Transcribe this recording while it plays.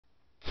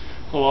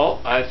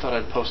Well, I thought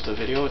I'd post a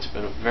video. It's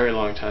been a very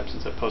long time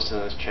since I posted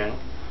on this channel.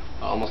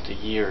 Almost a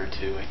year or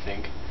two, I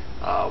think.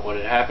 What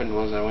had happened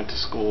was I went to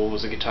school,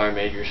 was a guitar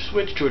major,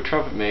 switched to a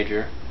trumpet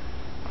major,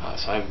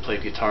 so I haven't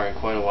played guitar in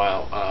quite a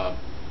while.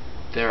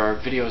 There are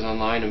videos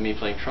online of me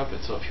playing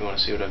trumpet, so if you want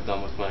to see what I've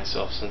done with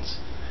myself since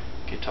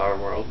Guitar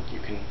World, you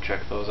can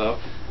check those out.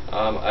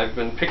 I've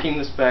been picking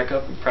this back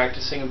up and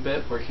practicing a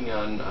bit, working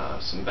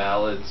on some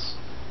ballads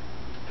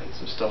and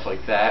some stuff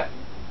like that.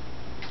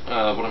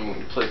 What I'm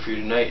going to play for you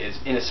tonight is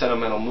In A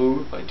Sentimental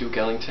Mood by Duke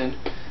Ellington.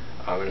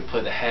 I'm going to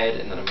play the head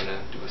and then I'm going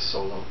to do a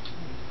solo.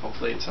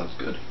 Hopefully it sounds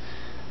good.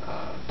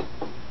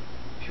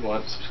 If you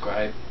want,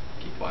 subscribe,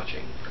 keep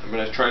watching. I'm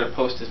going to try to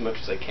post as much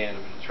as I can.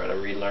 I'm going to try to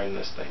relearn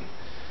this thing.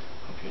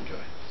 Hope you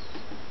enjoy.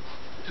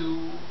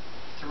 2,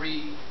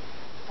 3,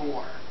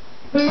 4.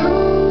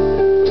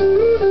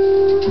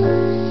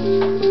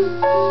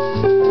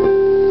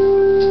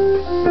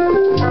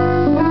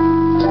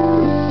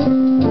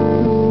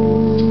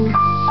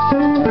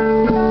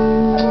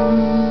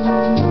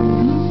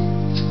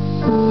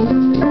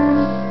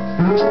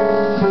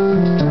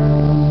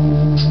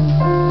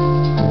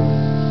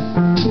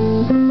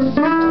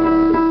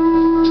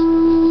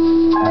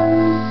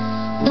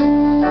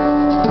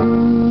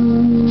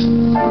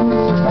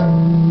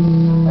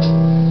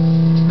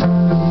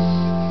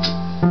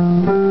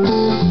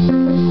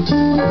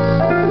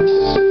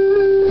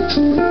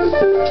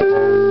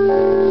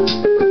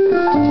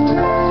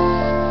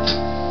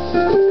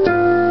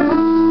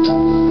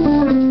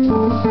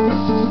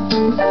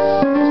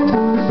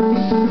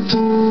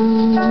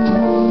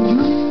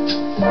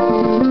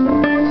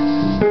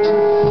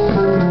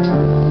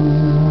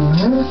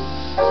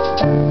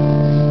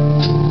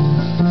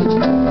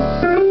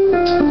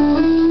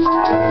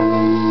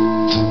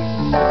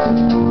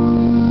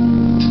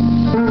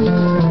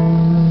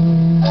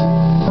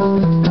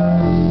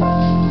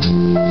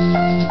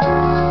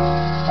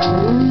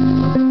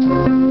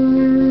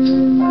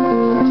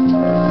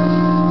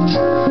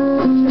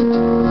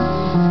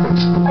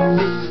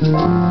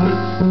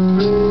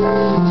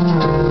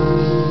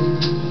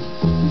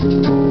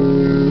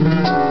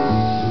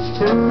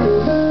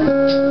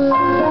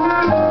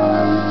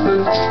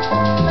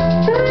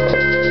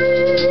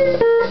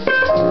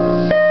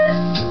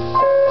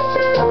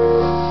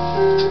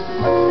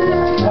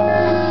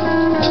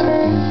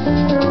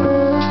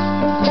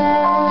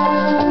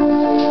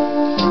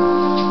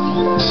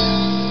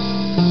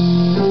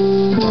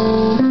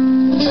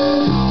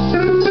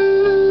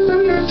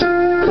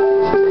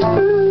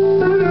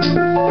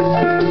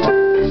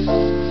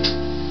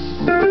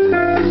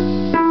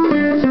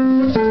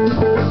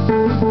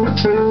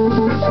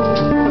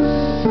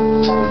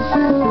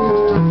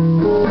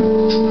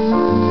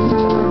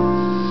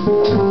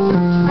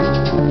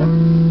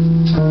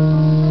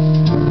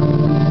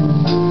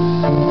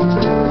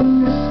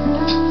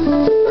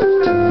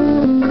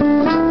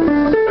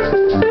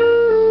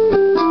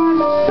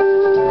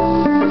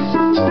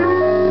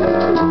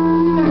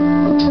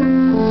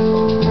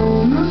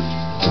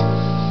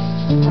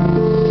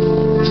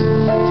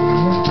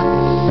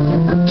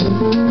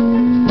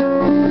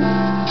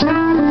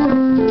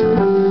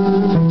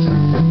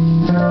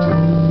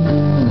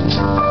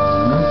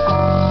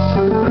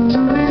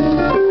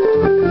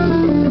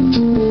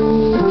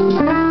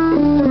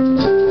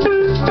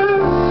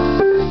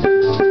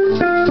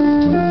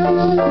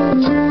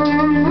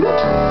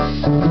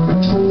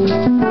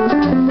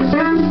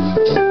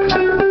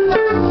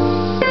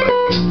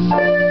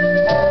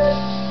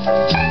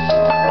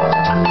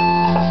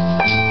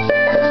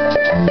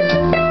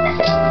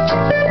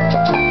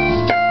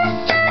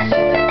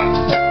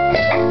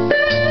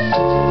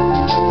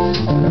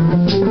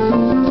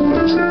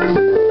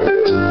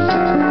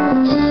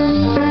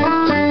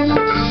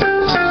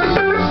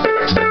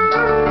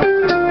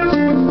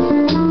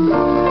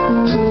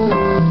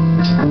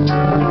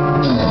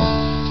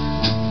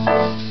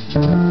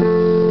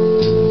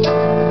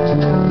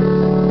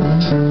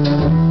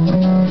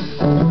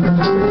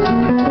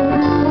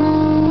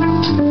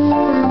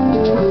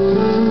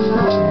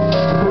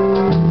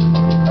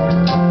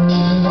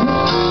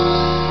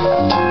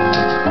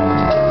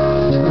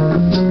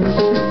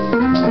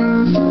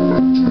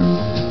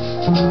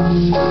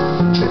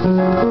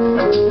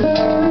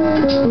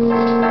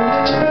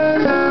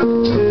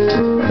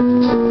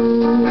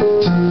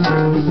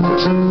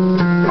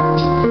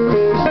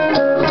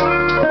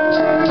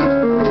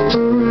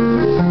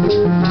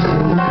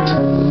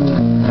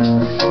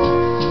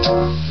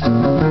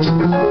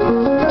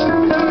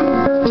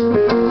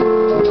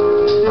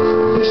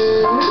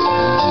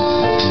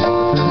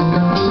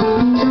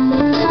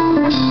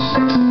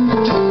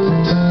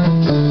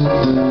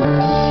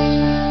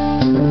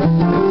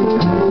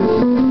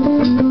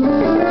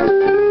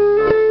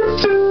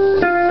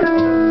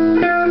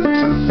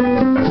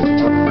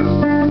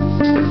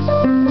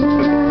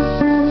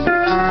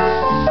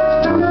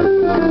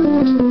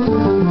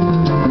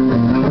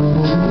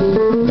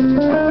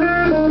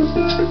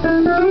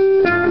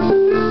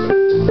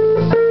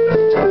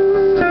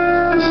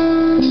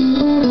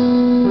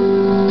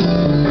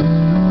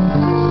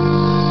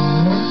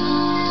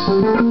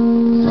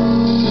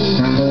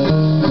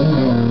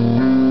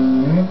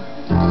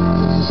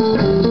 Well,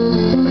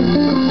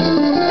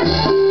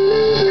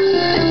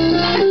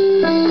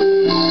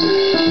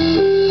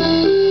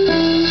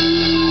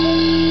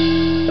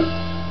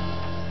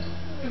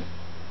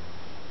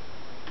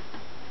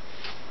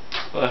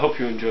 I hope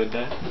you enjoyed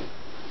that.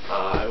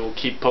 I will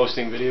keep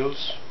posting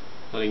videos,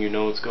 letting you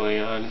know what's going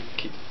on,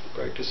 keep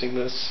practicing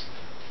this.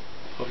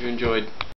 Hope you enjoyed.